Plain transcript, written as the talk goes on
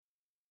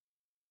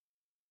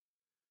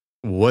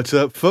What's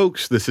up,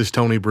 folks? This is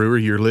Tony Brewer.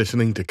 You're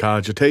listening to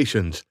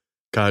Cogitations.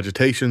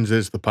 Cogitations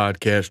is the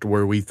podcast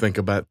where we think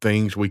about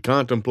things, we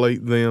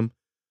contemplate them,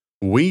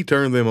 we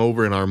turn them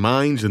over in our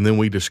minds, and then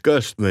we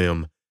discuss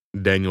them.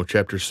 Daniel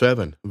chapter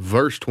 7,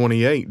 verse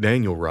 28,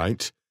 Daniel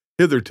writes,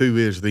 "Hitherto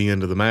is the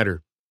end of the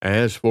matter.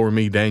 As for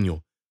me,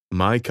 Daniel,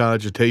 my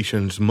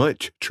cogitations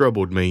much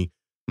troubled me.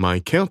 My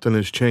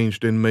countenance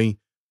changed in me,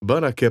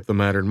 but I kept the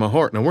matter in my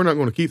heart." Now, we're not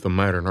going to keep the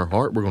matter in our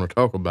heart. We're going to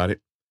talk about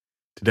it.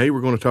 Today,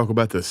 we're going to talk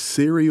about the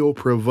serial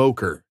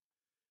provoker.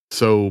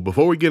 So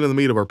before we get into the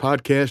meat of our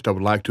podcast, I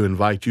would like to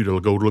invite you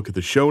to go look at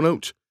the show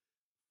notes.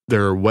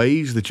 There are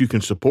ways that you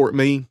can support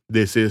me.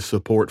 This is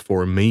support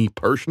for me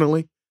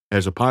personally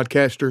as a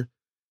podcaster.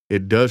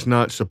 It does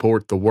not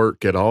support the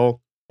work at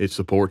all. It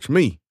supports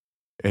me.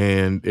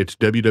 And it's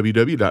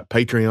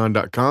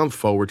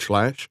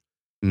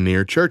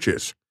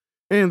www.patreon.com/nearchurches.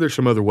 And there's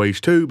some other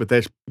ways too, but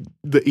that's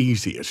the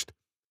easiest.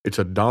 It's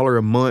 $1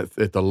 a month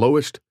at the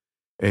lowest.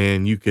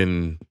 And you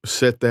can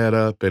set that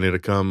up and it'll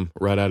come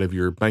right out of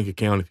your bank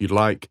account if you'd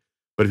like.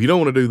 But if you don't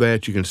want to do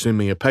that, you can send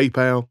me a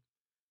PayPal,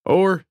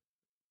 or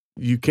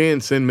you can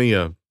send me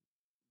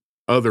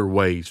other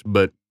ways.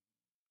 But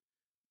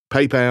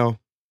PayPal,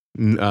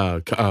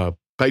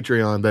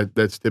 Patreon,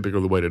 that's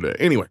typically the way to do it.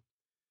 Anyway,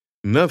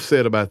 enough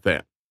said about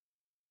that.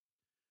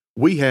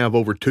 We have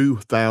over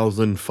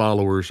 2,000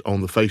 followers on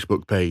the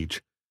Facebook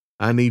page.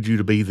 I need you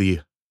to be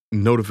the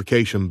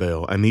notification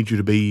bell. I need you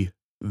to be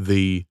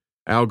the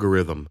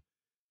algorithm.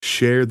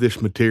 Share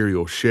this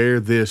material. Share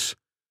this.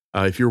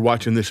 If you're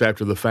watching this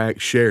after the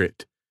fact, share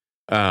it.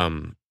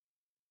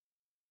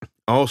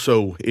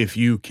 Also, if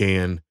you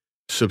can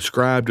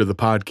subscribe to the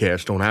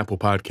podcast on Apple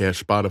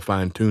Podcasts,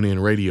 Spotify, and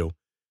TuneIn Radio,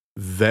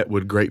 that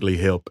would greatly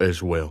help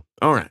as well.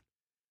 All right,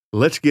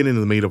 let's get into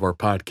the meat of our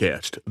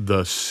podcast,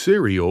 the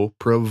serial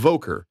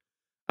provoker.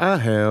 I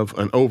have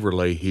an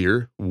overlay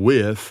here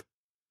with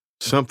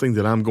something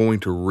that I'm going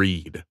to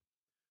read.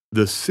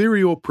 The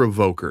serial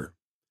provoker.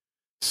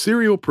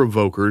 Serial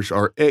provokers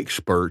are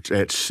experts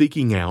at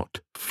seeking out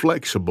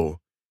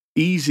flexible,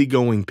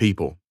 easygoing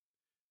people.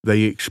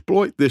 They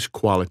exploit this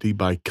quality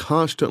by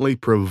constantly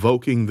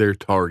provoking their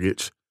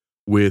targets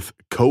with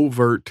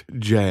covert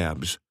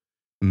jabs,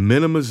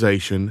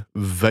 minimization,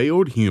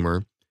 veiled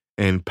humor,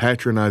 and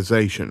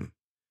patronization.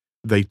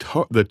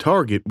 The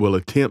target will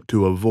attempt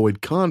to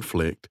avoid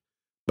conflict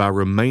by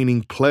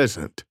remaining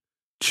pleasant,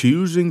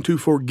 choosing to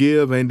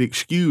forgive and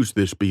excuse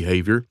this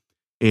behavior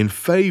in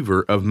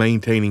favor of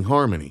maintaining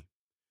harmony.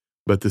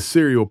 But the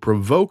serial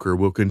provoker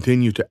will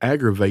continue to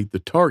aggravate the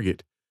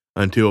target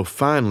until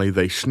finally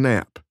they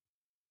snap.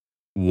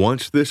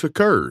 Once this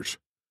occurs,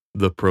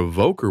 the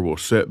provoker will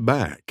sit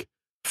back,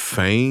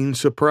 feign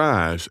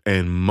surprise,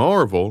 and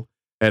marvel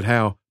at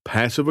how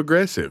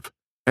passive-aggressive,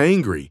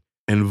 angry,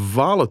 and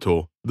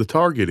volatile the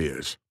target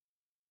is.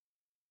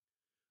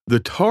 The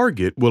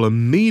target will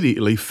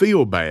immediately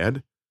feel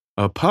bad,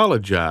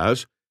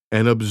 apologize,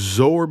 and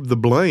absorb the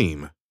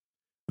blame.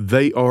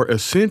 They are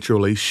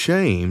essentially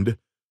shamed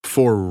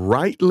for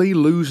rightly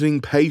losing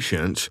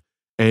patience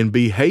and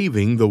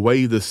behaving the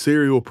way the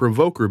serial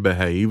provoker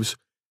behaves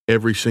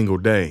every single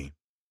day.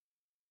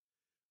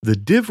 The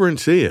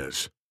difference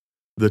is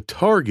the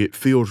target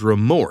feels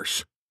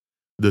remorse.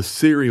 The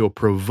serial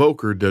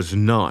provoker does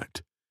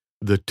not.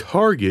 The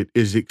target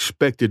is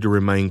expected to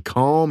remain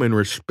calm and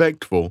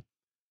respectful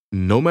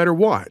no matter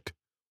what,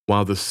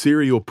 while the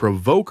serial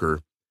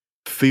provoker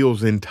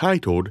feels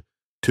entitled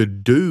to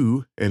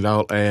do, and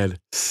I'll add,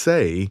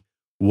 say,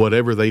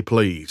 whatever they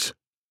please.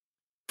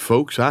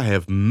 Folks, I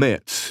have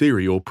met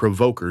serial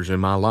provokers in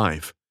my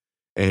life,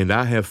 and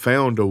I have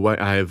found a way.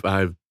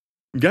 I've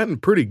gotten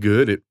pretty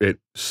good at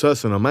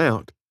sussing them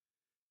out,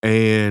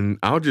 and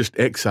I'll just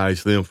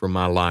excise them from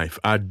my life.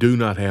 I do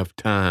not have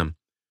time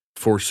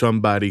for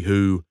somebody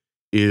who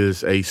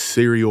is a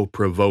serial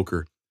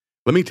provoker.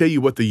 Let me tell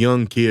you what the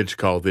young kids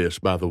call this,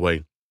 by the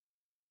way,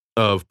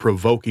 of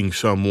provoking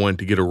someone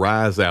to get a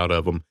rise out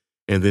of them,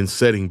 and then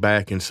sitting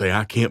back and say,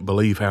 "I can't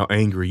believe how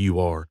angry you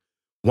are.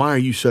 Why are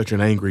you such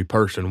an angry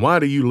person? Why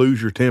do you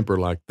lose your temper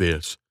like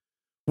this?"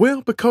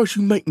 Well, because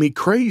you make me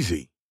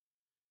crazy.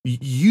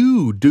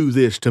 You do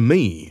this to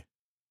me,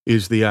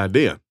 is the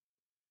idea.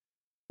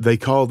 They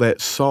call that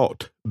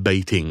salt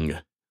baiting,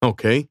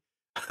 okay?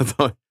 I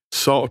thought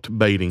salt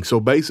baiting.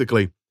 So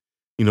basically,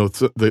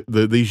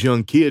 these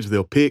young kids,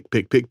 they'll pick,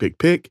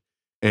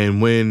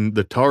 and when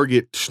the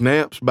target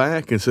snaps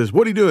back and says,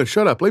 "What are you doing?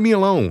 Shut up. Leave me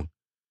alone.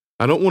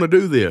 I don't want to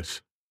do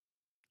this."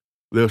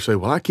 They'll say,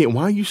 "Well, I can't.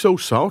 Why are you so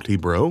salty,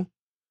 bro?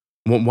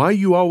 Why are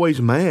you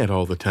always mad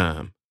all the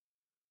time?"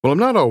 Well, I'm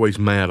not always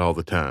mad all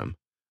the time.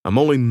 I'm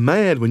only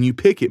mad when you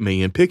pick at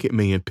me and pick at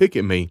me and pick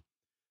at me.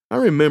 I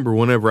remember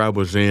whenever I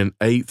was in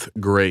 8th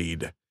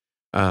grade,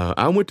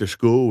 I went to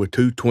school with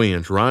two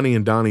twins, Ronnie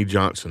and Donnie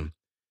Johnson.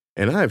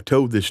 And I have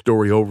told this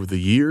story over the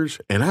years,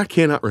 and I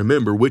cannot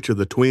remember which of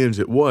the twins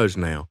it was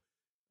now,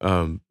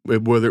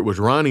 whether it was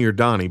Ronnie or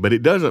Donnie, but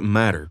it doesn't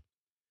matter.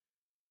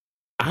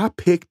 I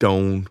picked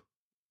on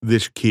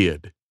this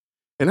kid,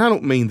 and I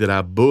don't mean that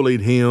I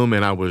bullied him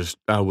and I was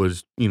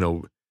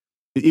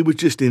It was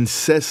just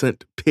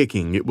incessant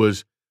picking. It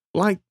was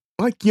like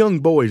young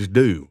boys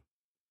do,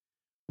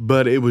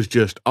 but it was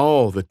just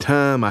all the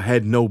time. I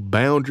had no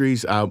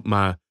boundaries.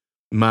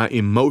 My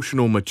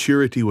emotional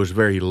maturity was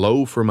very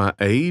low for my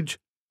age,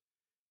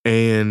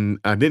 and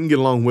I didn't get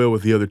along well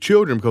with the other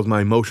children because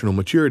my emotional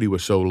maturity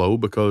was so low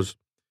because,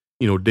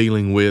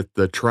 dealing with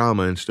the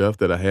trauma and stuff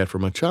that I had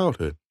from my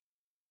childhood.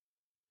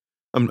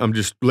 I'm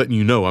just letting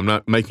you know, I'm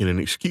not making an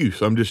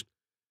excuse.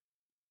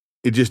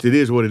 It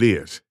is what it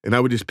is. And I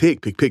would just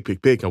pick.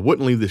 I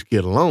wouldn't leave this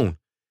kid alone.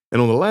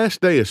 And on the last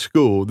day of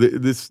school,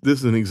 this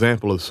is an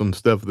example of some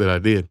stuff that I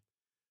did.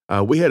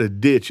 We had a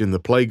ditch in the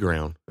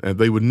playground.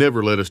 They would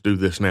never let us do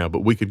this now,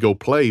 but we could go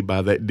play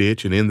by that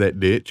ditch and in that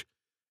ditch,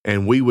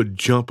 and we would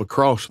jump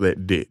across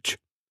that ditch.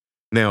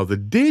 Now, the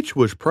ditch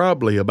was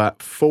probably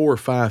about 4 or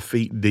 5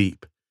 feet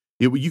deep.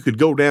 You could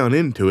go down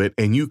into it,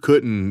 and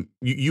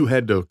you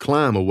had to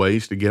climb a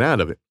ways to get out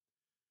of it.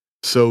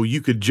 So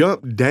you could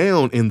jump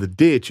down in the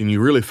ditch, and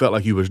you really felt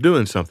like you was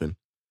doing something.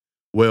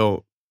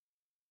 Well,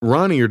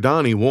 Ronnie or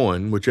Donnie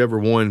won, whichever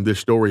one this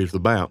story is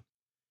about.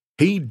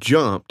 He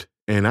jumped,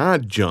 and I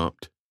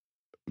jumped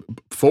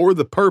for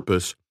the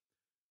purpose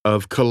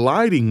of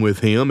colliding with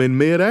him in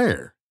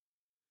midair.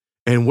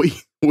 And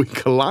we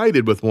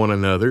collided with one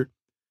another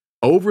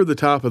over the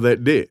top of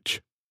that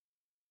ditch.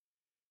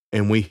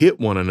 And we hit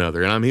one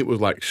another. And it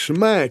was like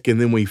smack, and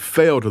then we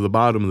fell to the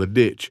bottom of the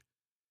ditch.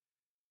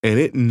 And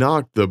it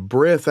knocked the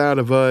breath out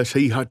of us.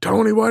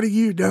 Tony, what are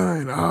you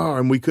doing? Oh,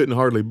 and we couldn't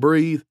hardly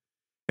breathe.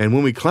 And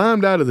when we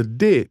climbed out of the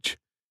ditch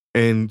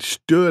and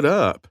stood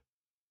up,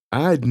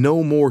 I'd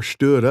no more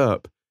stood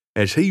up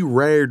as he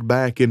reared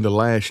back into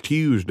last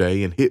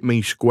Tuesday and hit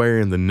me square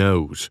in the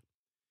nose.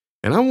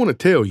 And I want to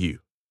tell you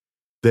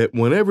that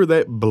whenever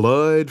that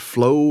blood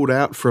flowed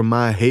out from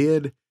my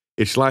head,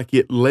 it's like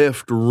it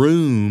left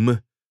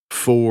room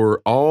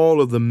for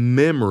all of the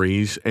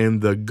memories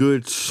and the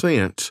good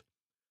sense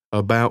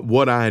about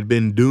what I had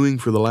been doing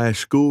for the last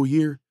school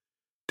year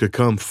to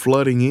come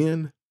flooding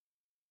in.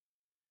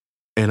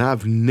 And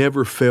I've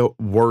never felt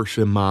worse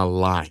in my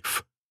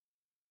life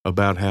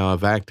about how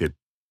I've acted.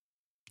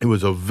 It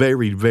was a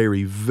very,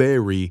 very,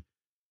 very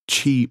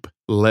cheap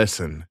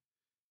lesson.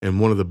 And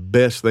one of the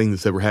best things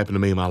that's ever happened to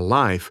me in my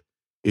life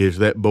is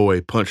that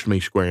boy punched me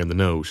square in the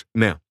nose.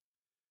 Now,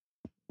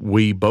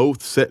 we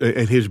both sat,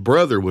 and his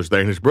brother was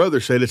there, and his brother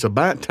said, it's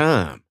about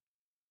time.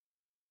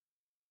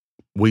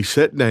 We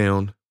sat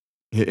down,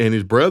 and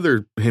his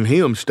brother and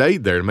him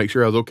stayed there to make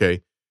sure I was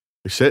okay.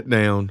 We sat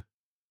down,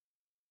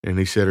 and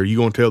he said, are you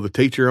going to tell the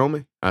teacher on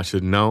me? I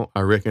said, no,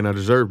 I reckon I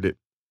deserved it.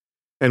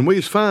 And we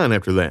was fine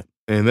after that.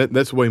 And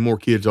that's the way more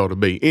kids ought to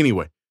be.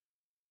 Anyway,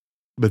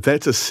 but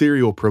that's a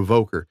serial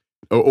provoker.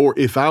 Or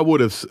if I would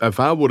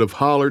have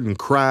hollered and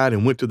cried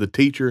and went to the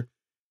teacher,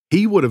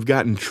 he would have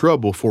gotten in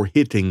trouble for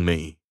hitting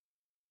me.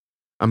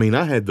 I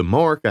had the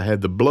mark, I had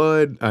the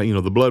blood,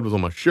 the blood was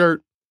on my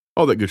shirt,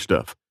 all that good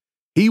stuff.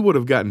 He would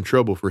have gotten in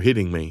trouble for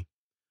hitting me.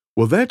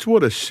 Well, that's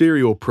what a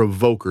serial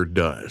provoker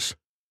does.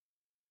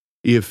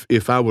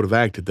 If I would have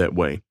acted that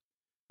way.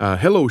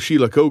 Hello,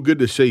 Sheila Co. Good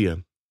to see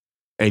you.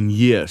 And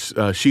yes,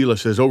 Sheila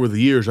says, over the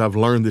years, I've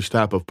learned this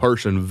type of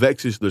person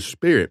vexes the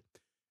spirit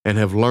and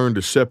have learned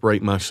to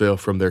separate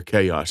myself from their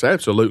chaos.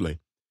 Absolutely.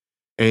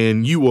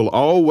 And you will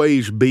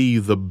always be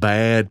the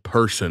bad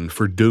person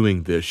for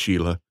doing this,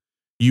 Sheila.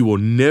 You will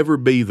never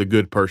be the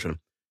good person.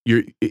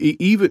 You're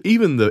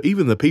even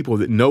the people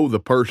that know the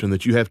person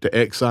that you have to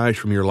excise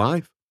from your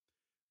life,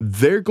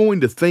 they're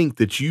going to think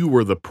that you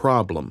were the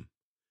problem.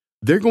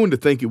 They're going to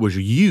think it was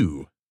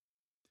you.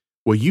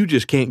 Well, you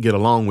just can't get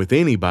along with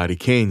anybody,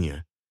 can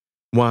you?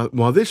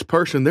 While this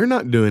person, they're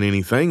not doing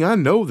anything. I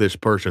know this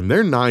person.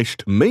 They're nice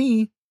to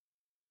me.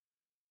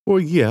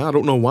 Well, yeah, I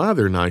don't know why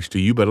they're nice to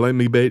you, but let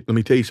me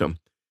tell you something.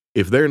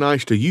 If they're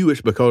nice to you,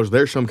 it's because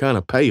there's some kind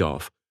of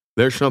payoff.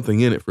 There's something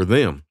in it for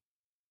them.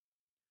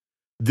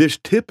 This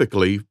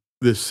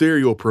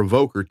serial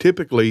provoker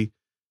typically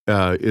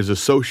is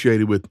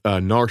associated with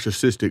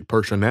narcissistic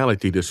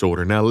personality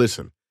disorder. Now,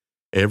 listen,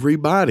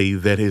 everybody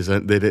that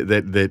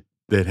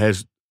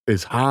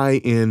is high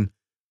in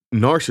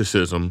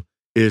narcissism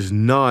is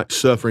not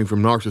suffering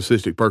from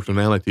narcissistic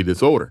personality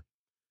disorder.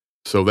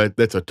 So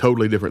that's a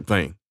totally different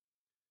thing.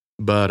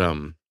 But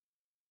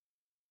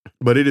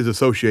it is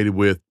associated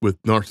with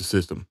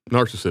narcissism.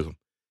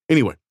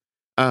 Anyway,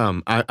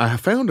 I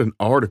found an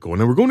article,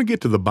 and we're going to get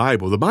to the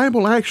Bible. The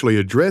Bible actually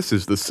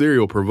addresses the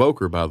serial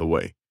provoker, by the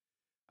way.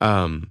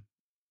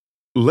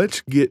 Let's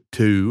get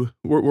to,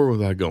 where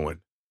was I going?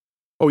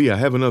 Oh yeah,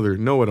 I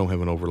don't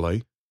have an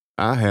overlay.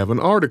 I have an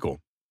article.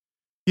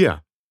 Yeah.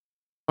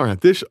 All right.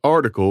 This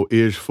article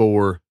is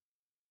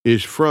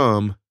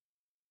from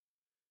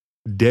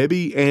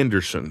Debbie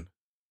Anderson,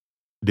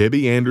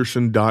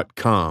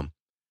 DebbieAnderson.com.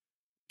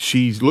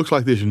 She looks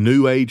like this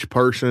new age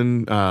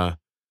person.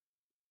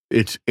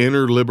 It's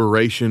inner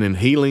liberation and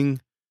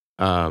healing.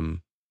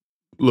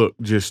 Look,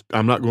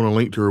 I'm not going to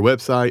link to her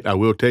website. I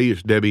will tell you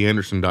it's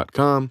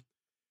DebbieAnderson.com.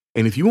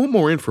 And if you want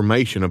more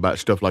information about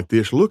stuff like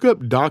this, look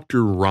up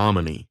Dr.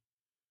 Ramani.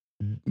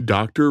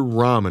 Dr.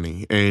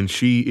 Ramani, and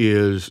she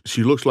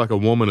looks like a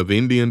woman of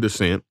Indian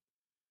descent,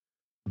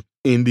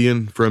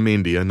 Indian from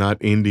India, not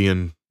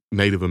Indian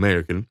Native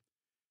American.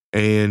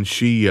 And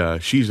she's a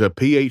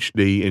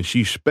PhD, and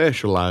she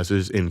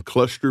specializes in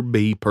cluster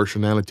B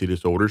personality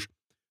disorders,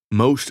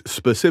 most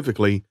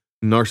specifically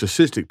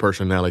narcissistic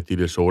personality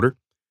disorder.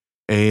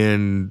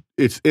 And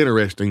it's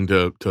interesting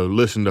to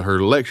listen to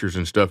her lectures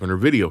and stuff and her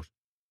videos.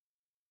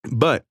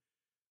 But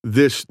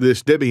this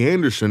Debbie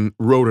Anderson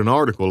wrote an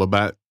article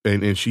about,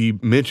 and she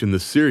mentioned the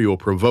serial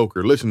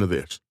provoker. Listen to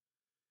this.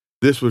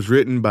 This was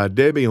written by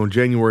Debbie on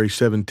January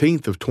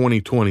 17th of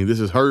 2020. This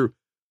is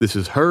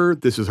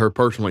her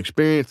personal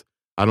experience.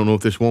 I don't know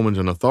if this woman's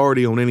an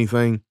authority on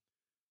anything,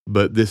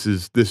 but this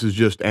is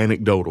just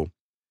anecdotal.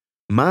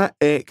 My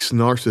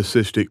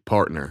ex-narcissistic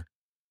partner,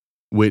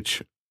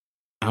 which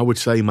I would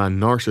say my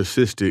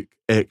narcissistic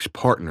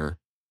ex-partner,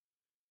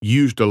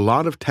 used a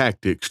lot of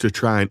tactics to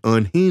try and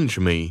unhinge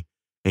me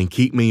and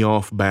keep me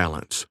off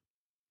balance.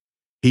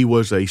 He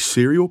was a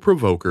serial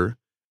provoker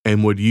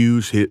and would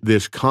use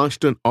this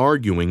constant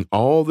arguing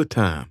all the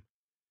time.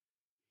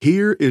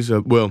 Here is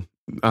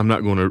I'm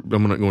not going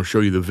to show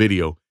you the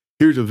video.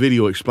 Here's a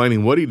video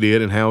explaining what he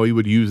did and how he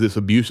would use this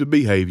abusive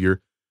behavior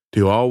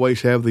to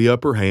always have the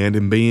upper hand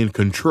and be in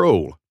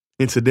control.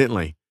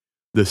 Incidentally,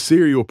 the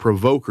serial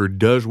provoker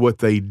does what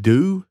they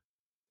do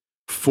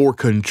for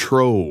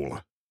control.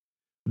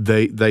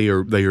 They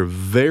are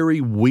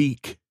very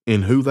weak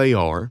in who they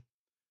are.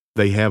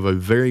 They have a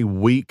very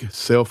weak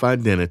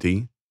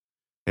self-identity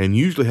and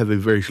usually have a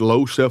very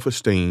low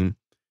self-esteem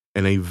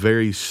and a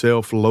very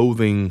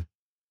self-loathing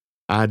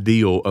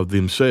ideal of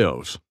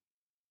themselves.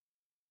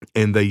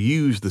 And they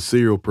use the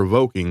serial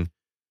provoking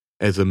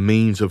as a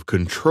means of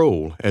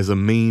control, as a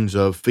means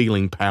of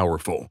feeling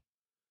powerful.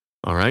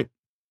 All right?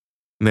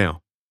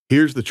 Now,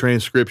 here's the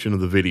transcription of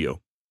the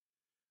video.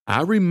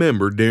 I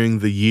remember during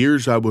the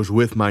years I was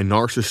with my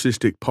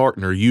narcissistic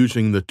partner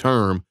using the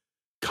term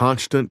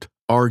constant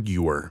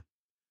arguer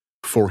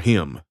for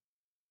him.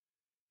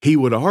 He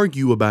would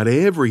argue about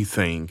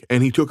everything,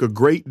 and he took a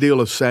great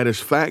deal of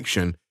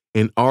satisfaction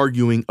in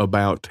arguing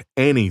about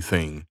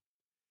anything.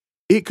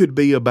 It could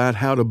be about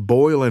how to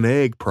boil an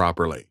egg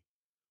properly,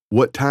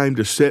 what time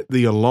to set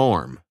the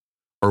alarm,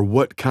 or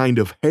what kind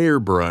of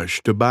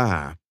hairbrush to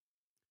buy.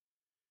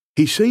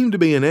 He seemed to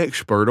be an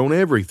expert on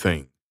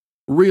everything.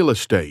 Real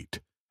estate,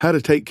 how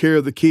to take care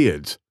of the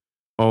kids,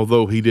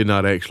 although he did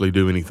not actually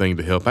do anything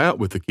to help out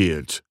with the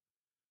kids.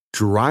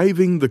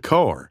 Driving the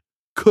car,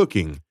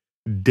 cooking,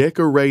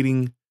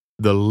 decorating,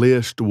 the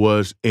list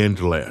was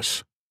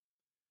endless.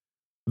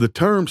 The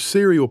term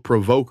serial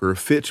provoker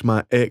fits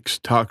my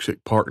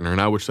ex-toxic partner, and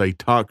I would say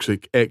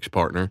toxic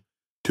ex-partner,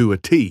 to a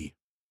T.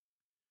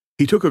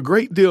 He took a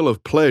great deal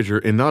of pleasure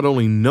in not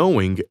only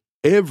knowing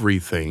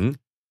everything,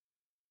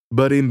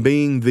 but in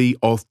being the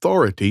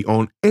authority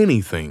on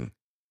anything.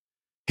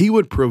 He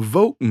would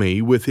provoke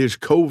me with his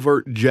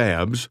covert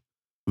jabs,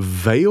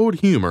 veiled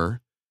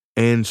humor,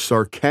 and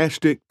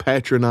sarcastic,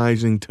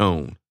 patronizing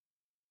tone.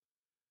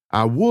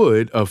 I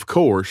would, of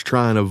course,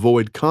 try and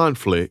avoid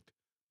conflict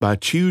by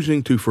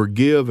choosing to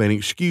forgive and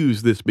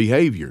excuse this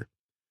behavior,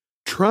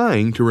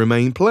 trying to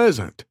remain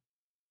pleasant.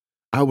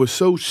 I was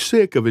so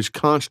sick of his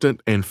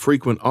constant and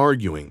frequent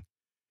arguing.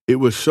 It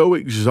was so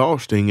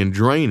exhausting and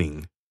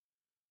draining.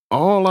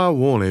 All I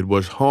wanted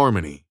was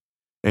harmony,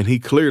 and he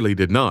clearly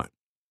did not.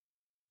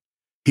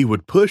 He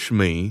would push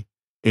me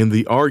in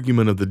the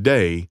argument of the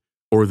day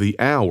or the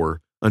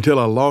hour until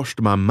I lost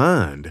my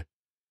mind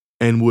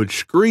and would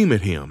scream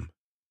at him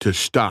to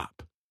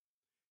stop.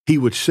 He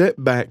would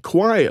sit back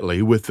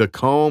quietly with a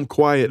calm,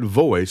 quiet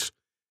voice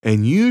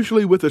and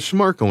usually with a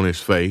smirk on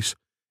his face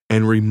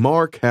and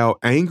remark how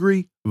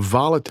angry,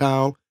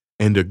 volatile,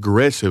 and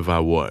aggressive I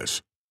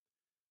was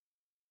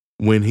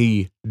when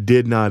he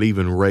did not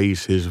even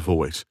raise his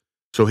voice.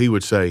 So he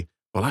would say,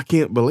 "Well, I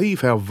can't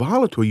believe how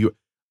volatile you are.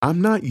 I'm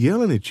not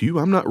yelling at you.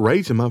 I'm not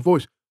raising my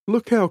voice.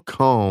 Look how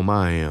calm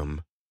I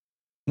am.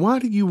 Why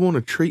do you want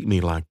to treat me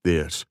like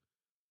this?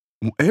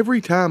 Every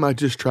time I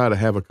just try to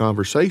have a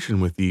conversation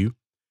with you,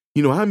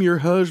 I'm your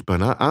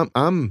husband.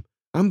 I'm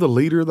the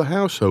leader of the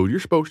household.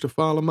 You're supposed to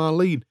follow my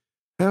lead.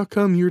 How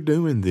come you're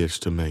doing this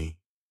to me?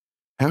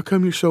 How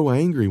come you're so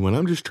angry when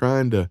I'm just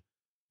trying to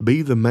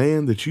be the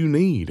man that you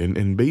need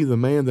and be the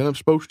man that I'm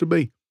supposed to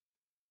be?"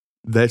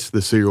 That's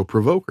the serial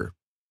provoker.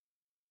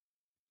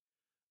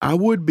 I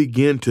would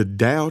begin to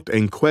doubt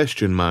and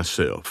question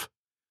myself,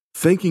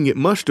 thinking it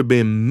must have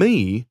been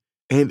me,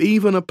 and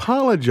even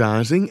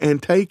apologizing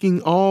and taking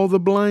all the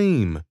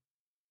blame.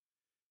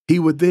 He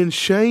would then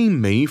shame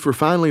me for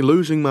finally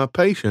losing my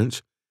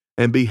patience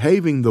and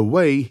behaving the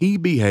way he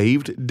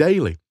behaved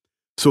daily.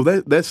 So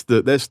that's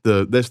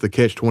the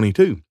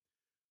catch-22.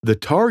 The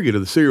target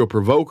of the serial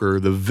provoker,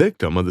 the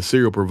victim of the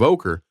serial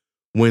provoker,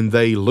 when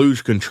they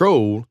lose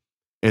control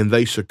and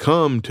they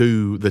succumb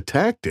to the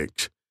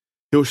tactics,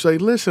 he'll say,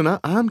 "Listen,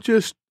 I'm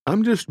just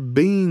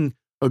being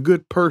a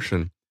good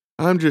person.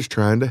 I'm just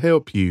trying to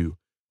help you."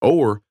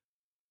 Or,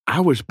 "I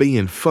was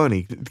being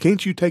funny.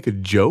 Can't you take a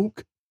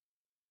joke?"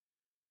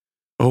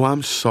 Oh,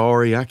 I'm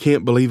sorry. I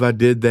can't believe I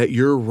did that.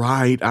 You're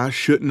right. I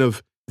shouldn't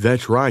have.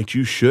 That's right.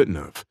 You shouldn't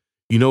have.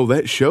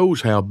 That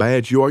shows how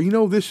bad you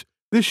are. This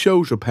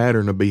shows a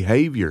pattern of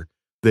behavior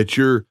that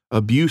you're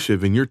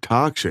abusive and you're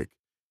toxic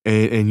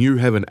and you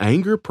have an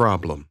anger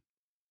problem.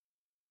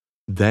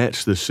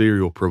 That's the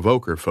serial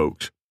provoker,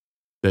 folks.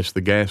 That's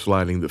the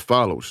gaslighting that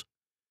follows.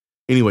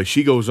 Anyway,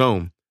 she goes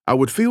on. I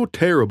would feel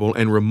terrible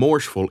and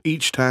remorseful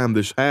each time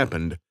this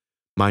happened.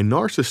 My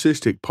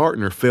narcissistic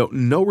partner felt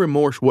no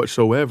remorse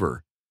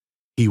whatsoever.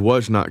 He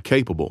was not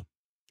capable.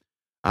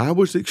 I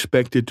was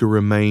expected to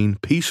remain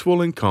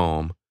peaceful and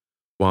calm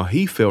while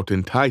he felt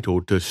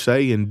entitled to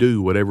say and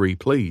do whatever he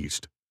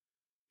pleased.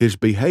 His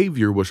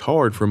behavior was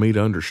hard for me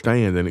to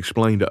understand and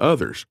explain to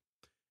others.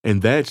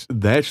 And that's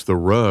the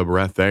rub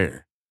right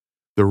there.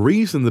 The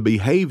reason the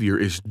behavior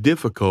is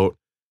difficult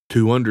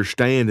to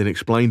understand and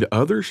explain to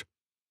others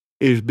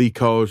is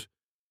because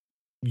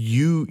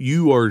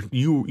you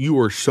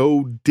are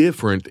so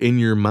different in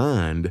your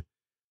mind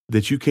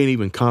that you can't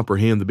even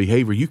comprehend the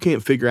behavior. You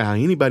can't figure out how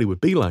anybody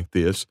would be like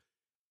this.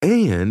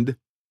 And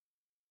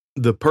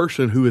the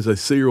person who is a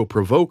serial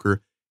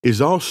provoker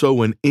is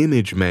also an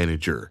image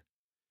manager.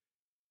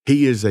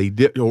 He is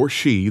or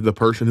she, the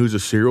person who's a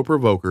serial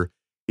provoker,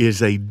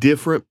 is a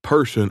different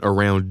person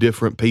around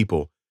different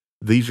people.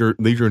 These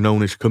are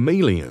known as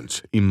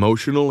chameleons,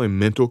 emotional and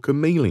mental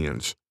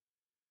chameleons.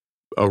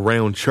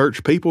 Around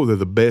church people, they're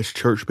the best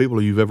church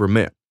people you've ever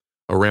met.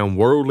 Around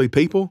worldly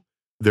people,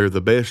 they're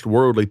the best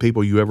worldly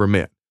people you ever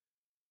met.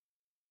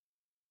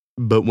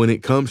 But when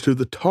it comes to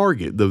the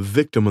target, the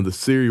victim of the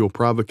serial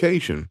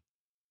provocation,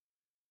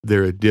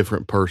 they're a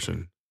different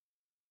person.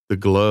 The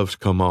gloves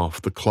come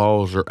off, the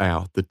claws are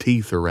out, the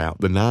teeth are out,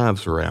 the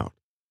knives are out.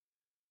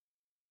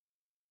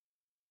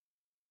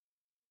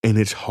 And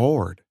it's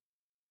hard.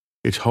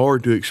 It's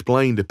hard to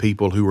explain to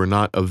people who are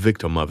not a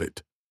victim of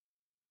it.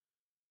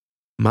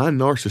 My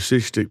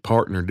narcissistic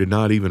partner did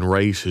not even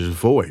raise his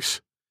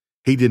voice.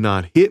 He did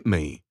not hit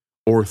me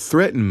or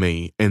threaten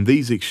me, and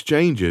these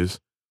exchanges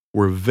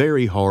were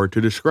very hard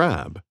to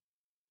describe.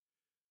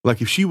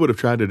 Like if she would have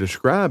tried to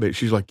describe it,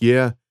 she's like,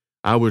 yeah,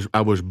 I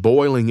was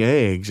boiling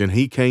eggs and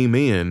he came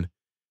in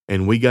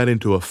and we got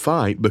into a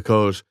fight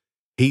because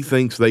he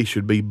thinks they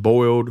should be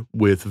boiled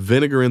with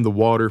vinegar in the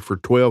water for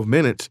 12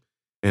 minutes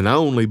and I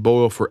only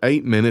boil for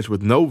 8 minutes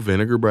with no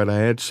vinegar, but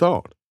I add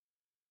salt.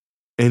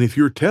 And if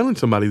you're telling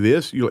somebody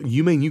this,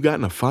 you mean you got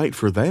in a fight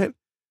for that?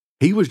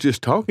 He was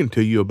just talking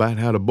to you about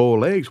how to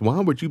boil eggs. Why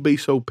would you be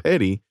so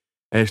petty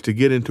as to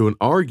get into an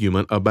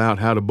argument about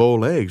how to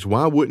boil eggs?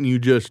 Why wouldn't you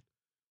just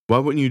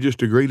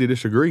agree to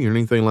disagree or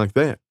anything like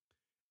that?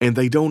 And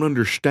they don't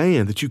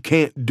understand that you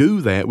can't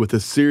do that with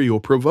a serial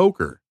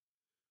provoker,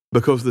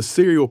 because the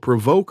serial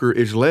provoker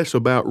is less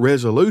about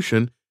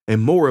resolution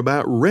and more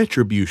about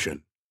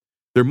retribution.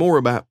 They're more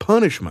about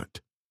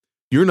punishment.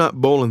 You're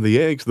not boiling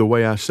the eggs the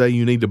way I say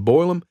you need to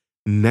boil them.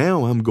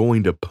 Now I'm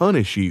going to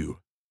punish you.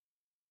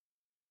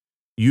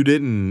 You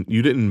didn't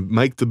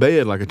make the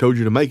bed like I told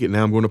you to make it.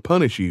 Now I'm going to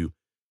punish you.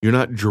 You're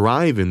not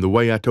driving the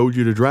way I told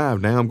you to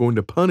drive. Now I'm going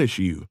to punish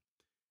you.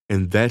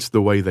 And that's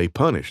the way they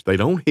punish. They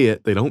don't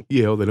hit, they don't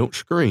yell, they don't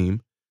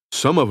scream.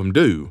 Some of them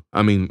do.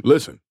 I mean,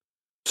 listen,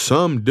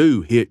 some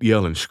do hit,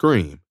 yell, and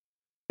scream.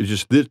 It's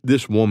just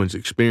this woman's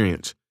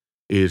experience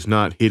is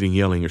not hitting,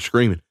 yelling, or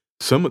screaming.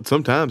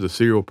 Sometimes a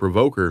serial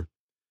provoker,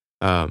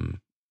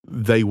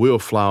 they will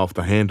fly off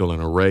the handle in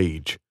a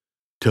rage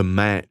to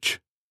match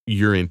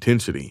your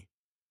intensity.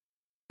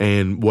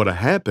 And what'll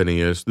happen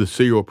is the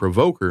serial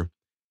provoker,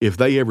 if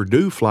they ever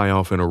do fly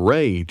off in a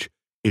rage,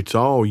 it's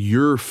all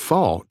your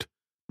fault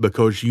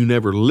because you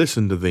never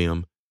listen to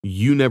them.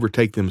 You never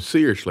take them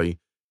seriously.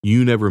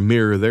 You never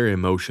mirror their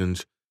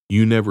emotions.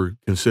 You never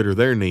consider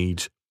their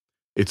needs.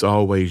 It's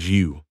always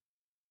you.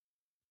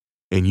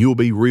 And you'll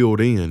be reeled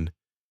in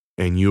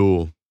and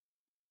you'll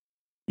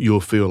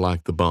feel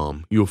like the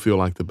bum. You'll feel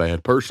like the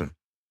bad person.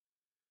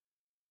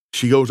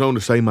 She goes on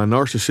to say, my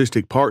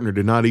narcissistic partner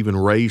did not even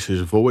raise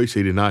his voice.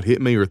 He did not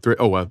hit me or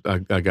threaten. Oh,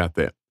 I got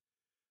that.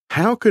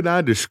 How could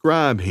I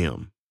describe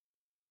him?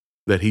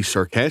 That he's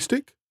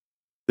sarcastic?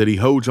 That he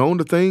holds on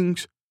to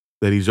things?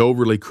 That he's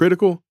overly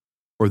critical?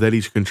 Or that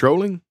he's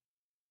controlling?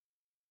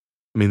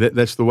 I mean,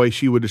 that's the way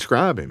she would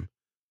describe him.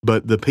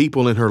 But the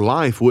people in her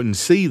life wouldn't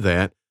see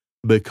that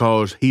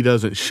because he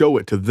doesn't show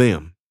it to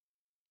them.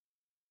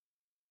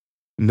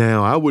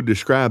 Now, I would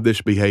describe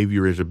this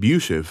behavior as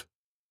abusive,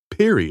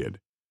 period,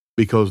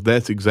 because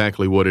that's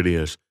exactly what it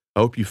is. I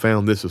hope you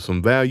found this of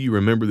some value.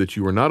 Remember that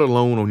you are not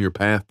alone on your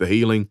path to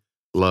healing.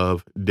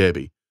 Love,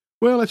 Debbie.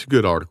 Well, that's a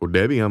good article,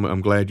 Debbie.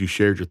 I'm glad you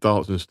shared your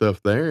thoughts and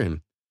stuff there,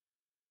 and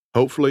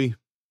hopefully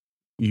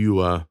you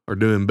are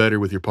doing better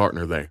with your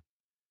partner there.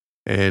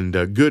 And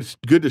good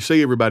to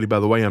see everybody, by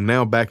the way. I'm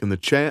now back in the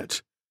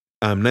chats.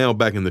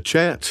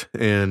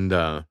 And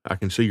I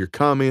can see your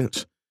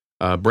comments.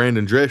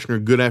 Brandon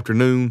Dreschner, good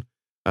afternoon.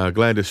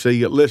 Glad to see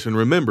you. Listen,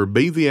 remember,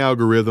 be the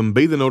algorithm,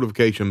 be the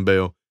notification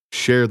bell,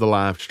 share the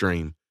live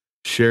stream.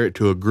 Share it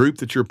to a group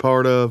that you're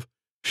part of,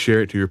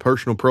 share it to your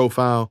personal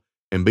profile,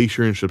 and be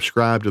sure and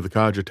subscribe to the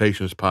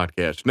Cogitations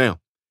podcast. Now,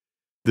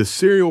 The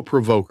serial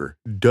provoker.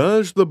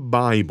 Does the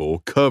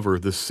Bible cover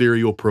the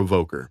serial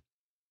provoker?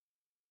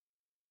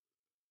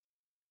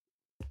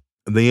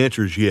 The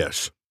answer is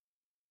yes.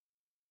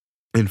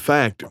 In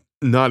fact,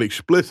 not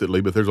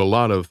explicitly, but there's a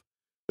lot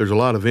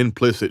of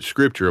implicit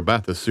scripture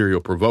about the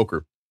serial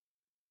provoker.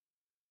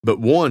 But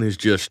one is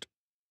just,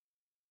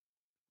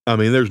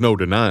 there's no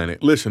denying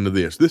it. Listen to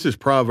this. This is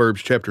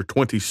Proverbs chapter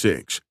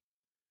 26,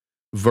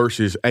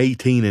 verses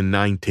 18 and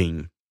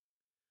 19.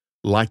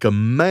 Like a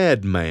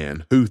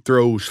madman who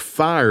throws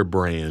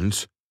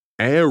firebrands,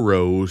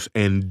 arrows,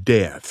 and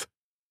death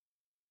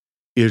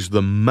is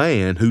the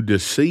man who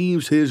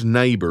deceives his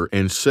neighbor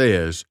and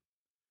says,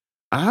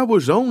 I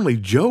was only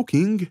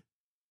joking.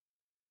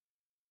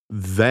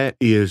 That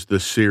is the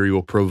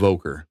serial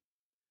provoker.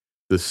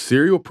 The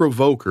serial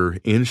provoker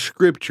in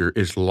Scripture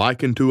is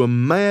likened to a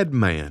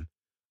madman,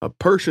 a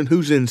person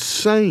who's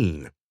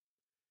insane.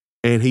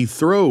 And he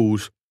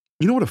throws,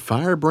 you know what a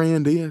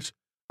firebrand is?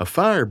 A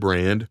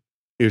firebrand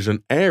is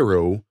an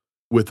arrow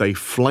with a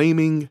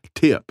flaming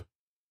tip.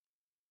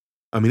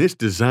 It's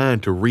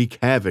designed to wreak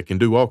havoc and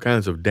do all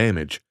kinds of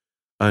damage.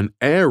 An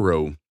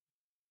arrow,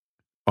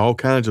 all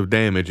kinds of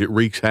damage, it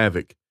wreaks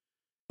havoc.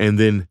 And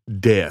then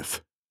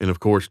death. And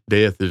of course,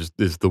 death is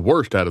the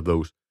worst out of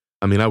those.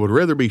 I would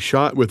rather be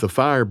shot with a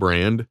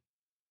firebrand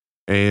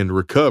and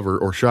recover,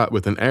 or shot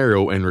with an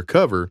arrow and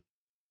recover,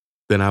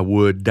 than I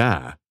would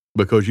die,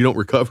 because you don't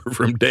recover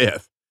from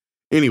death.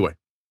 Anyway.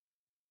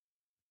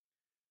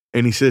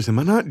 And he says, am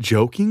I not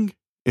joking?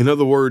 In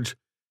other words,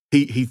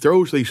 he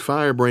throws these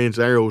firebrands,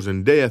 arrows,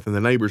 and death, and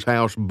the neighbor's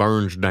house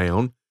burns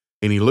down,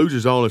 and he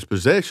loses all his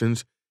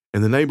possessions,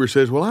 and the neighbor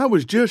says, well, I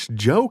was just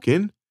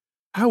joking.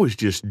 I was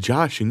just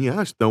joshing you. I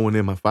was throwing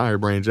in my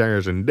firebrands,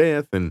 arrows, and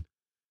death, and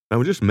I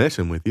was just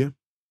messing with you.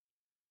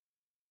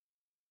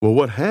 Well,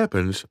 what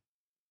happens,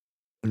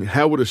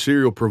 how would a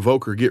serial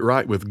provoker get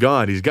right with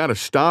God? He's got to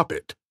stop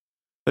it.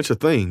 That's the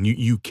thing.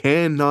 You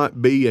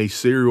cannot be a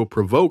serial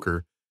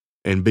provoker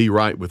and be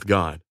right with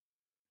God.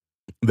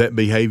 That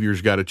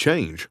behavior's got to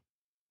change.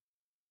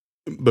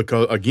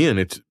 Because, again,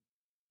 it's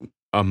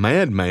a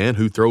madman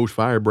who throws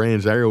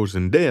firebrands, arrows,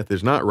 and death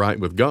is not right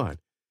with God.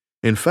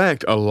 In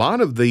fact, a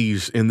lot of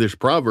these in this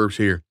Proverbs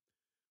here,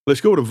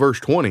 let's go to verse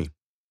 20.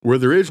 Where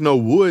there is no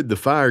wood, the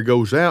fire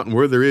goes out, and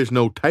where there is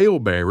no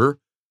talebearer,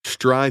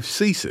 strife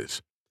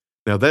ceases.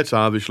 Now, that's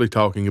obviously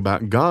talking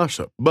about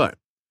gossip. But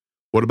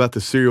what about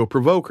the serial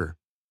provoker?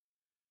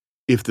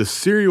 If the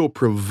serial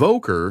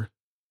provoker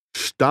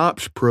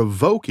stops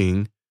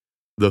provoking,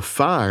 the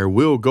fire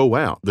will go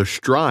out. The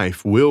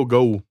strife will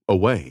go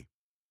away.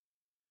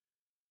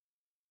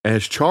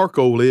 As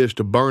charcoal is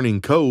to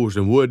burning coals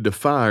and wood to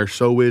fire,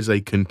 so is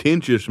a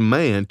contentious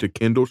man to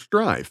kindle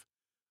strife.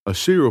 A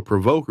serial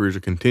provoker is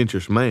a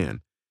contentious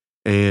man.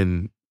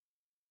 And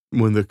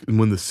when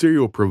the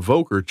serial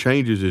provoker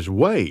changes his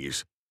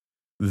ways,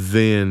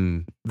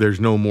 then there's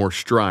no more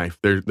strife.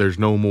 There's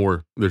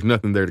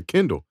nothing there to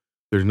kindle.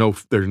 There's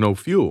no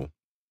fuel.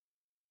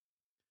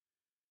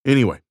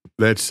 Anyway,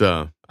 that's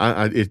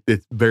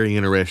it's very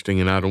interesting,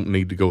 and I don't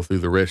need to go through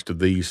the rest of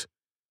these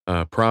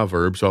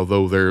Proverbs,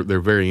 although they're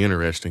very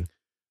interesting.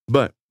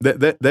 But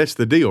that's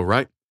the deal,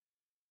 right?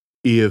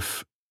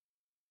 If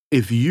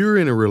you're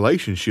in a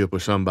relationship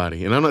with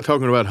somebody, and I'm not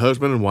talking about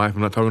husband and wife,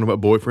 I'm not talking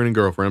about boyfriend and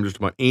girlfriend, I'm just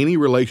about any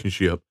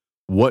relationship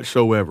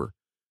whatsoever.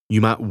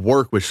 You might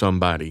work with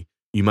somebody.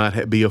 You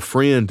might be a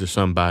friend to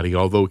somebody,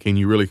 although can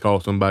you really call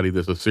somebody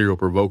that's a serial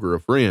provoker a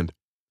friend?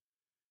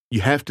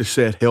 You have to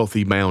set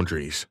healthy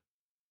boundaries.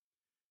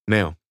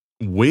 Now,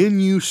 when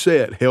you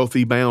set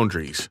healthy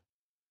boundaries,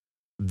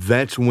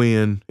 that's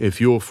when,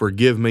 if you'll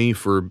forgive me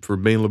for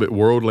being a little bit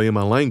worldly in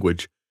my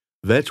language,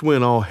 that's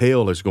when all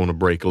hell is going to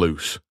break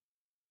loose.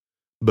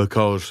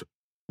 Because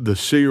the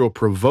serial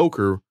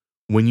provoker,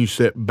 when you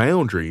set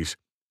boundaries,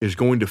 is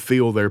going to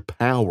feel their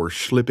power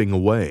slipping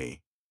away.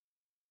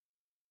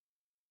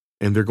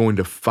 And they're going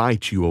to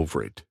fight you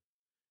over it.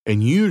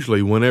 And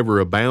usually whenever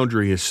a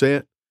boundary is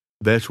set,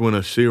 that's when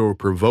a serial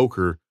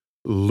provoker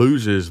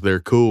loses their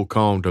cool,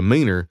 calm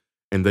demeanor,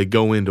 and they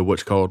go into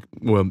what's called,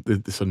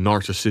 it's a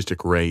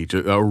narcissistic rage,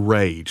 a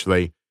rage.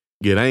 They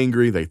get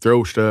angry, they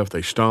throw stuff,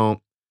 they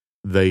stomp,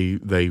 they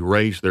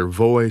raise their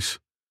voice,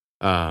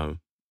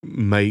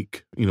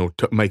 make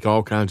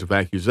all kinds of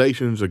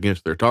accusations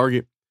against their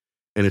target.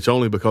 And it's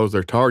only because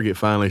their target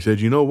finally said,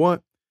 you know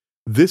what?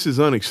 This is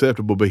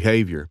unacceptable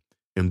behavior.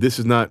 And this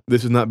is not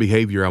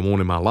behavior I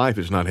want in my life.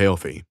 It's not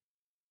healthy.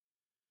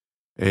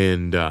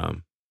 And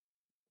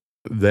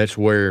that's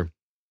where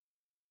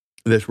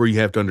you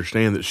have to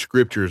understand that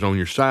Scripture is on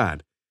your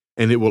side,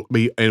 and it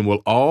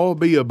will all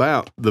be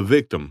about the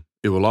victim.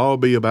 It will all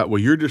be about,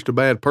 well, you're just a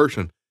bad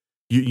person.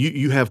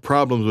 You have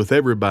problems with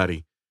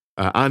everybody.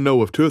 I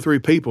know of 2 or 3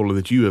 people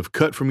that you have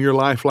cut from your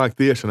life like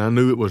this, and I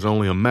knew it was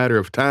only a matter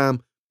of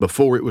time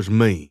before it was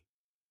me.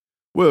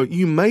 Well,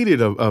 you made it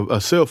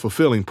a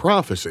self-fulfilling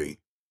prophecy,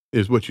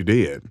 is what you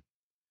did,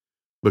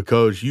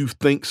 because you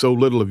think so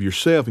little of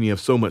yourself and you have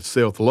so much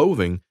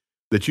self-loathing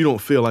that you don't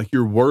feel like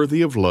you're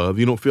worthy of love.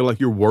 You don't feel like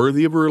you're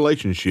worthy of a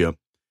relationship.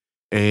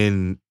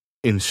 And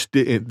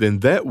then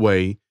that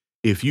way,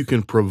 if you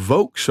can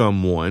provoke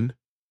someone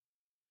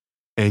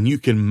and you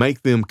can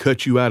make them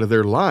cut you out of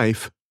their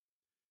life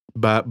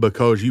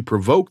because you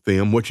provoke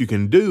them, what you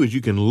can do is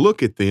you can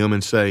look at them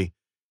and say,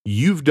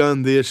 you've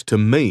done this to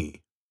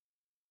me.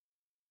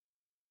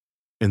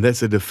 And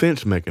that's a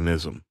defense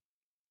mechanism.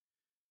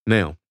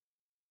 Now,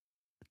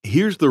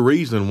 here's the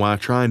reason why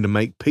trying to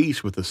make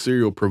peace with a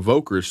serial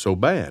provoker is so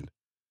bad.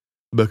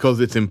 Because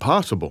it's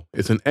impossible.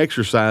 It's an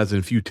exercise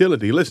in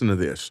futility. Listen to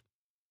this.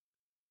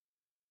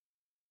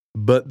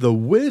 But the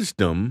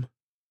wisdom,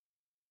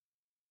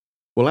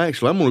 well,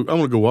 actually, I'm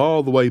going to go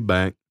all the way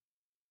back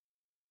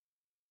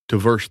to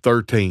verse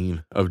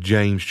 13 of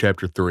James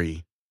chapter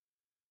 3.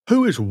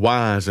 Who is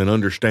wise and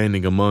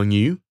understanding among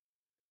you?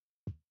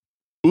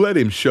 Let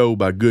him show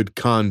by good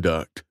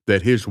conduct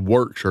that his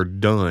works are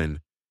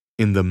done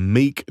in the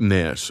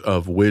meekness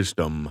of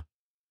wisdom.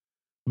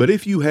 But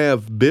if you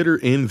have bitter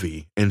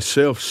envy and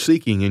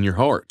self-seeking in your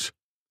hearts,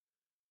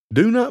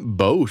 do not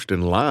boast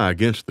and lie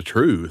against the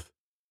truth.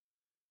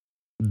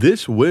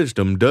 This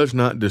wisdom does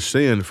not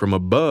descend from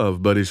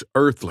above, but is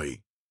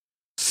earthly,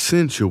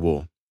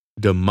 sensual,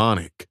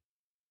 demonic.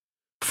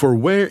 For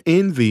where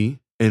envy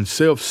and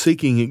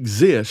self-seeking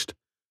exist,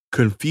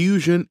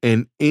 confusion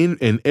and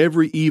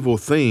every evil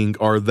thing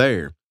are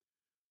there.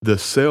 The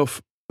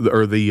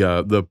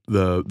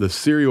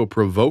serial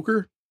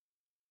provoker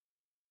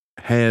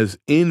has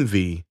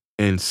envy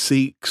and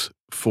seeks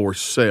for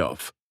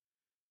self.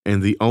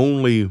 And the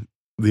only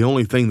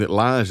thing that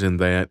lies in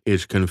that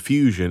is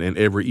confusion and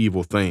every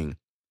evil thing.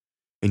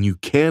 And you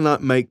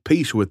cannot make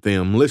peace with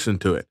them. Listen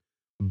to it.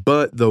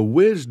 But the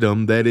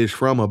wisdom that is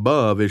from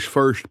above is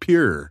first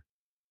pure.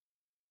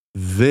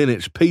 Then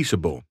it's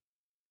peaceable,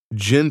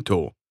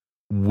 gentle,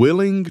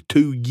 willing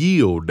to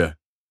yield,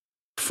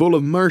 full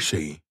of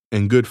mercy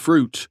and good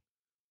fruits,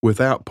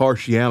 without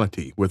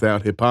partiality,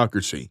 without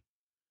hypocrisy.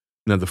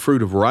 Now, the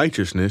fruit of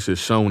righteousness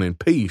is sown in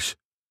peace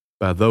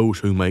by those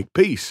who make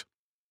peace.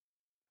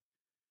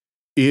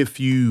 If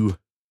you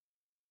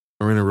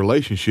are in a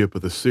relationship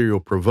with a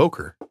serial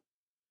provoker,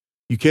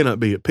 you cannot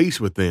be at peace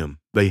with them.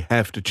 They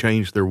have to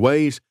change their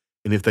ways.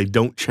 And if they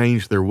don't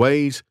change their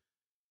ways,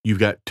 you've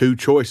got two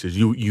choices.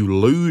 You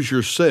lose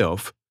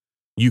yourself.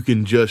 You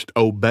can just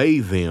obey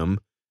them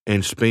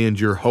and spend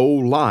your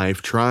whole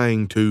life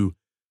trying to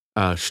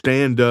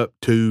stand up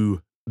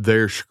to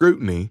their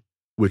scrutiny,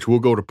 which we'll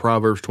go to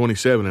Proverbs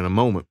 27 in a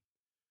moment.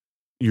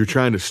 You're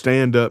trying to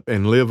stand up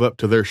and live up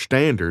to their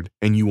standard,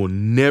 and you will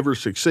never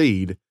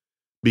succeed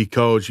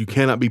because you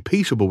cannot be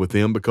peaceable with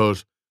them,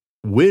 because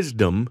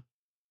wisdom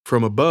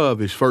from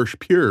above is first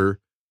pure,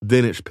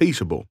 then it's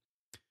peaceable.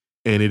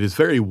 And it is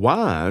very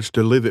wise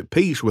to live at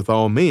peace with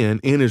all men,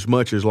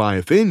 inasmuch as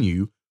lieth in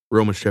you,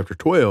 Romans chapter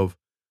 12,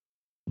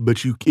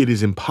 but it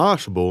is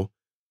impossible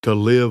to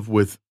live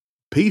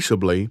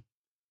peaceably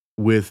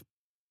with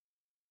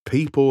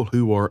people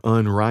who are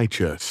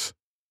unrighteous.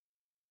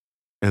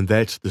 And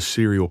that's the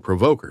serial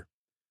provoker.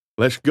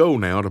 Let's go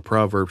now to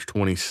Proverbs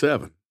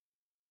 27.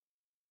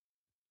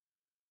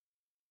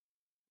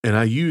 And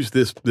I use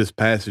this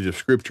passage of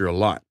Scripture a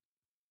lot.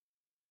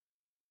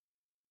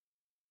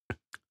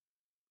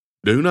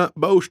 Do not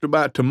boast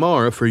about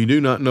tomorrow, for you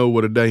do not know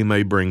what a day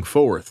may bring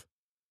forth.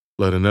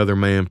 Let another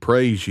man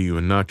praise you,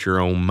 and not your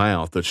own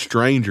mouth, a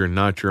stranger, and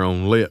not your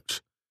own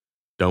lips.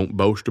 Don't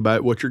boast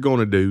about what you're going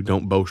to do.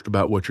 Don't boast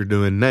about what you're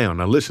doing now.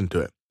 Now listen to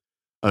it.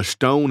 A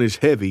stone is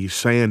heavy,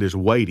 sand is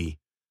weighty,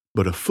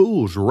 but a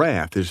fool's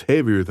wrath is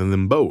heavier than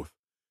them both.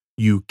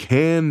 You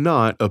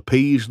cannot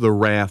appease the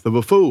wrath of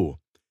a fool.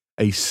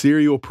 A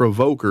serial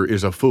provoker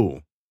is a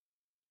fool.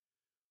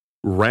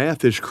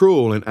 Wrath is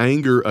cruel and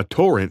anger a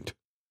torrent,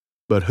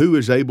 but who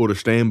is able to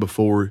stand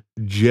before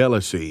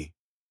jealousy?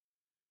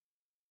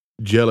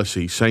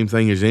 Jealousy, same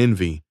thing as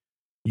envy.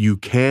 You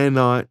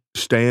cannot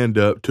stand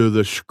up to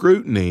the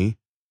scrutiny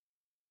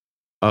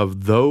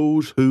of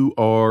those who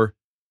are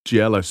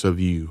jealous of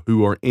you,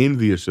 who are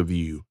envious of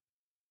you.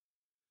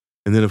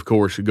 And then, of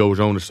course, it goes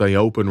on to say,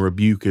 open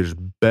rebuke is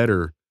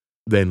better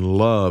than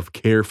love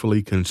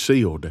carefully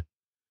concealed.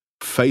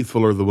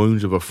 Faithful are the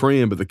wounds of a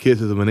friend, but the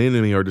kisses of an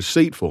enemy are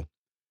deceitful.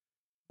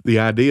 The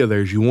idea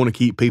there is you want to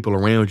keep people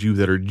around you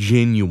that are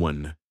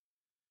genuine.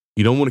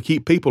 You don't want to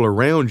keep people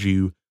around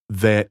you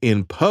that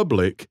in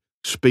public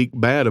speak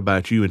bad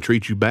about you and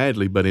treat you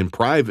badly, but in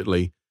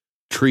privately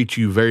treat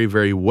you very,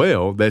 very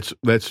well. That's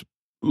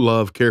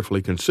love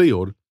carefully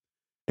concealed.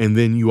 And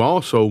then you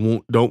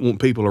also don't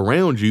want people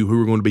around you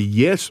who are going to be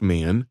yes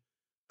men,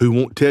 who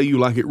won't tell you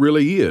like it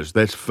really is.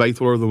 That's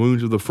faithful are the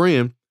wounds of the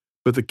friend,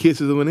 but the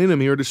kisses of an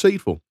enemy are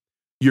deceitful.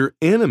 Your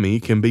enemy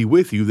can be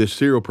with you. This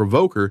serial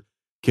provoker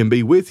can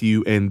be with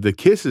you, and the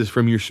kisses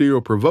from your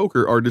serial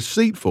provoker are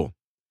deceitful.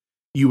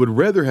 You would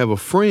rather have a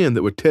friend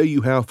that would tell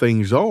you how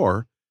things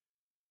are,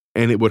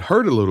 and it would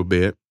hurt a little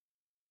bit,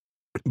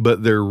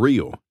 but they're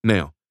real.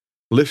 Now,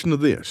 listen to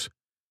this.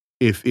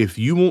 If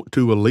you want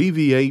to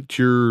alleviate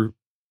your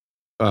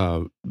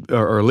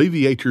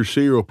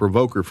serial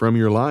provoker from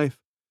your life,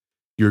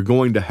 you're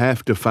going to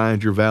have to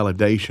find your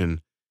validation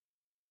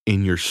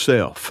in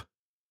yourself.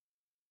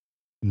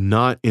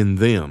 not in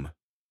them.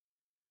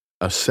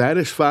 A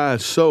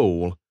satisfied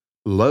soul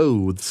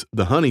loathes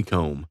the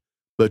honeycomb,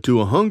 but to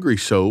a hungry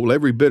soul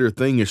every bitter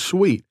thing is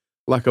sweet.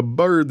 Like a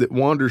bird that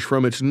wanders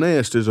from its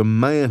nest is a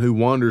man who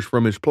wanders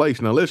from his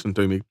place. Now listen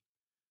to me.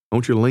 I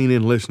want you to lean in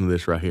and listen to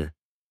this right here.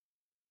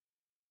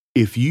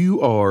 If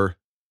you are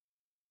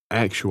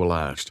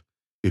actualized,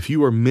 if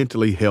you are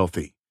mentally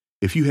healthy,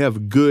 if you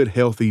have good,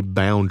 healthy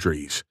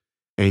boundaries,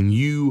 and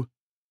you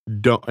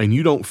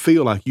don't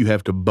feel like you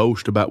have to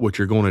boast about what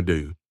you're going to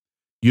do,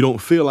 you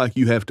don't feel like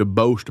you have to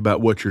boast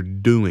about what you're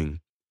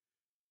doing,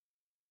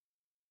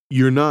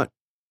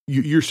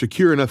 you're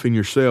secure enough in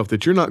yourself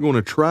that you're not going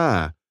to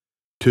try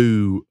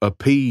to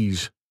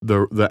appease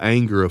the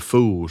anger of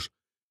fools.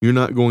 You're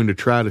not going to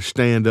try to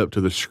stand up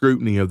to the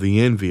scrutiny of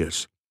the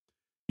envious.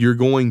 You're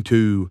going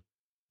to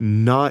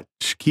not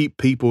keep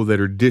people that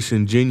are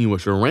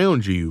disingenuous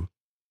around you.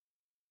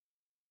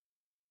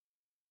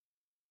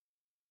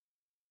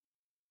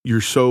 Your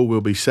soul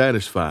will be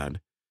satisfied.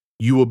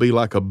 You will be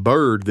like a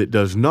bird that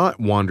does not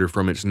wander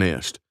from its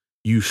nest.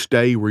 You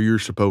stay where you're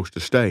supposed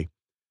to stay.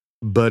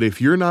 But if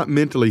you're not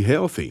mentally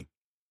healthy,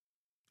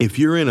 if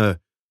you're in a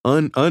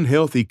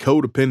unhealthy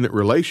codependent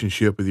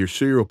relationship with your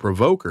serial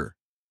provoker,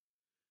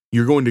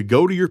 you're going to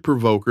go to your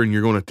provoker and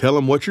you're going to tell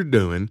him what you're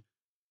doing.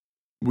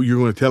 You're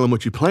going to tell them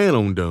what you plan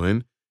on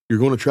doing. You're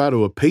going to try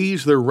to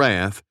appease their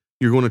wrath.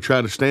 You're going to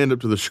try to stand up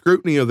to the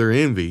scrutiny of their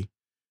envy,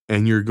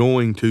 and you're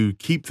going to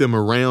keep them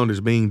around as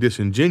being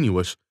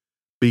disingenuous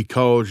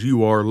because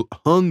you are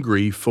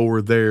hungry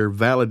for their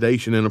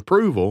validation and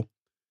approval.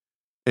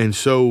 And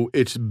so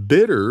it's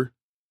bitter.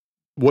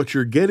 What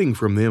you're getting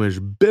from them is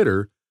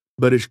bitter,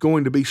 but it's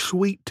going to be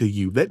sweet to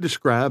you. That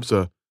describes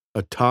a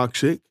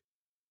toxic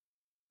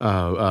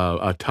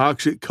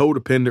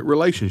codependent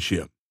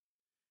relationship.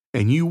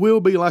 And you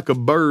will be like a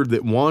bird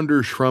that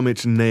wanders from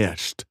its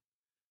nest.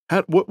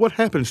 What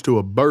happens to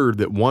a bird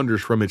that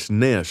wanders from its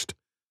nest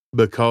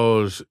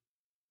because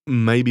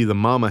maybe the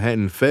mama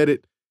hadn't fed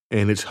it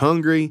and it's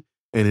hungry,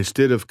 and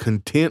instead of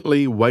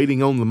contently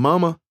waiting on the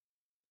mama,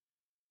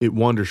 it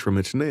wanders from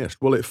its nest?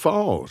 Well, it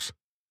falls,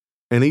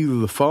 and either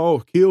the fall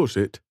kills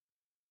it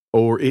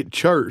or it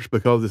chirps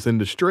because it's in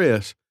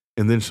distress,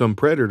 and then some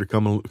predator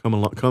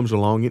comes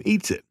along and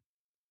eats it.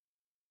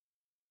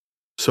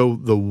 So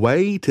the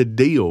way to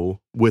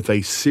deal with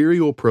a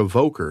serial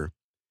provoker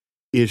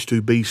is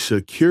to be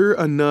secure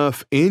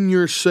enough in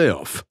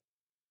yourself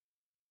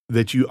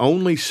that you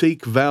only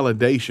seek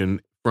validation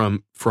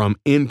from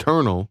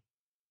internal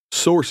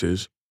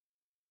sources.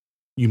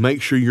 You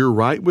make sure you're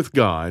right with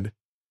God,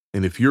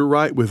 and if you're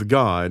right with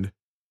God,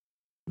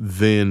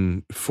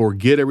 then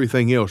forget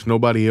everything else.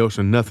 Nobody else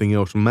and nothing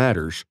else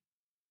matters,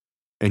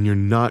 and you're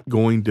not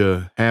going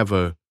to have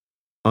a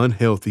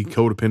unhealthy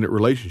codependent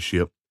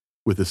relationship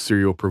with a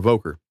serial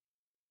provoker.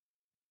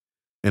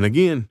 And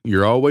again,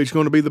 you're always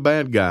going to be the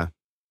bad guy.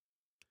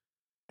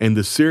 And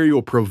the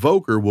serial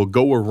provoker will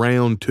go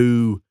around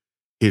to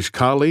his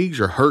colleagues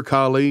or her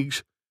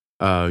colleagues,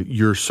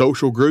 your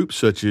social groups,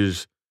 such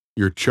as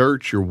your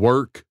church, your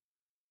work,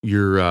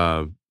 your,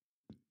 I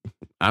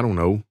don't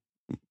know,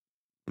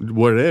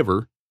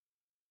 whatever.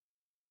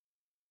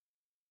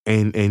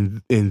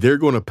 And they're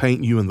going to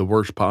paint you in the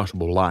worst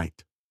possible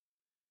light.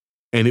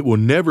 And it will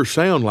never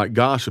sound like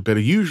gossip.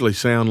 It'll usually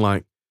sound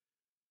like,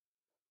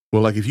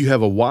 well, like if you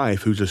have a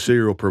wife who's a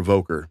serial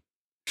provoker,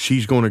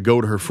 she's going to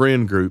go to her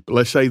friend group.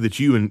 Let's say that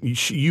you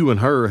and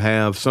her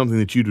have something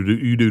that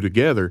you do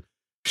together.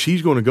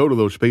 She's going to go to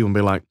those people and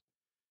be like,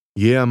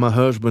 yeah, my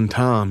husband,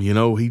 Tom, I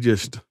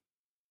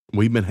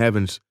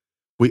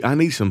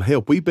need some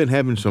help. We've been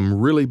having some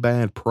really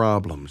bad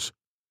problems.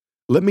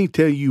 Let me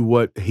tell you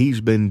what he's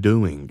been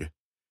doing.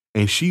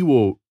 And she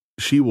will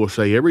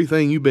say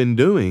everything you've been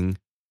doing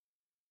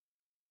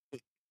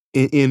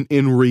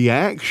in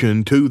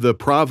reaction to the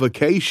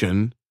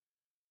provocation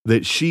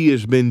that she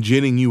has been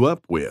ginning you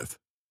up with.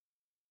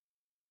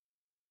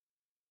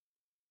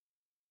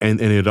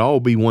 And it'd all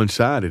be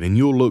one-sided, and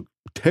you'll look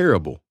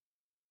terrible,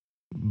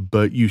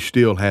 but you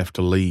still have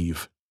to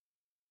leave.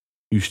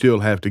 You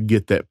still have to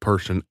get that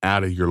person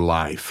out of your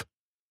life,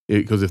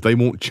 because if they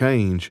won't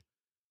change,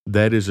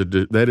 that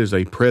is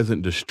a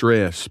present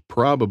distress,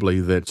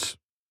 probably that's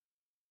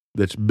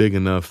big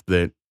enough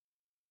that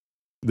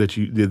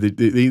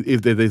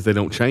if they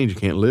don't change, you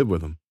can't live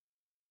with them.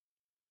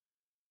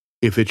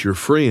 If it's your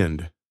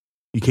friend,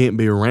 you can't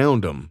be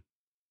around them.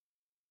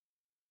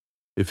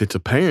 If it's a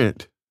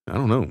parent, I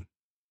don't know.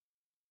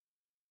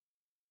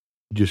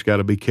 You just got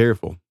to be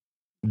careful.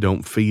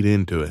 Don't feed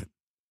into it.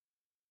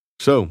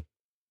 So,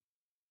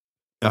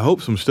 I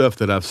hope some stuff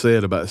that I've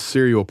said about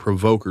serial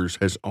provokers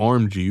has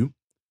armed you.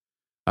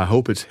 I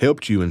hope it's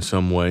helped you in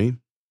some way.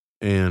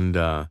 And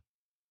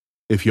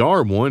if you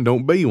are one,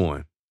 don't be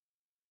one.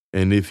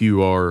 And if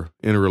you are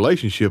in a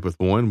relationship with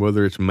one,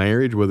 whether it's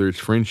marriage, whether it's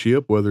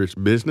friendship, whether it's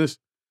business,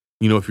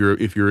 if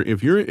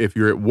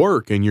you're at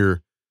work and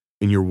you're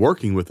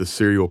working with a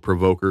serial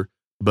provoker,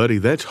 buddy,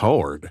 that's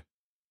hard.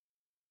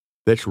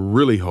 That's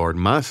really hard.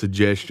 My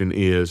suggestion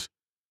is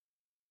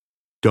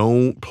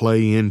don't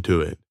play into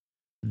it.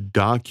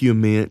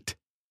 document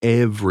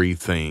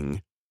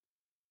everything,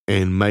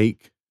 and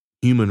make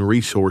human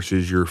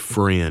resources your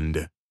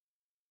friend.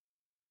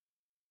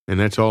 And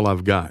that's all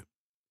I've got.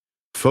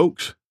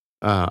 Folks,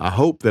 I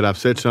hope that I've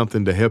said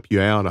something to help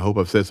you out. I hope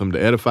I've said something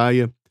to edify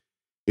you.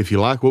 If you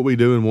like what we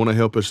do and want to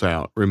help us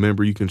out,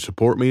 remember you can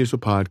support me as a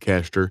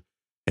podcaster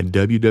at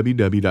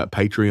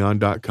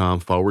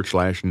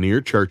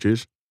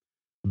www.patreon.com/nearchurches.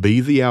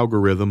 Be the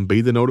algorithm,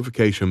 be the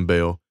notification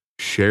bell,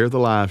 share the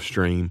live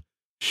stream,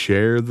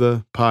 share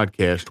the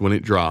podcast when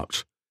it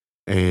drops,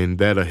 and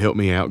that'll help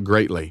me out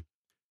greatly.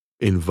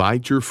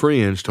 Invite your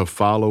friends to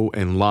follow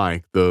and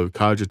like the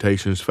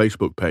Cogitations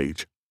Facebook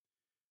page.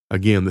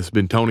 Again, this has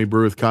been Tony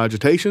Brewer with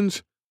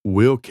Cogitations.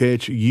 We'll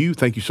catch you.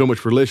 Thank you so much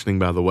for listening,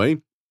 by the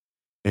way.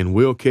 And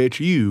we'll catch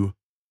you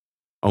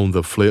on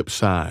the flip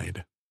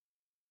side.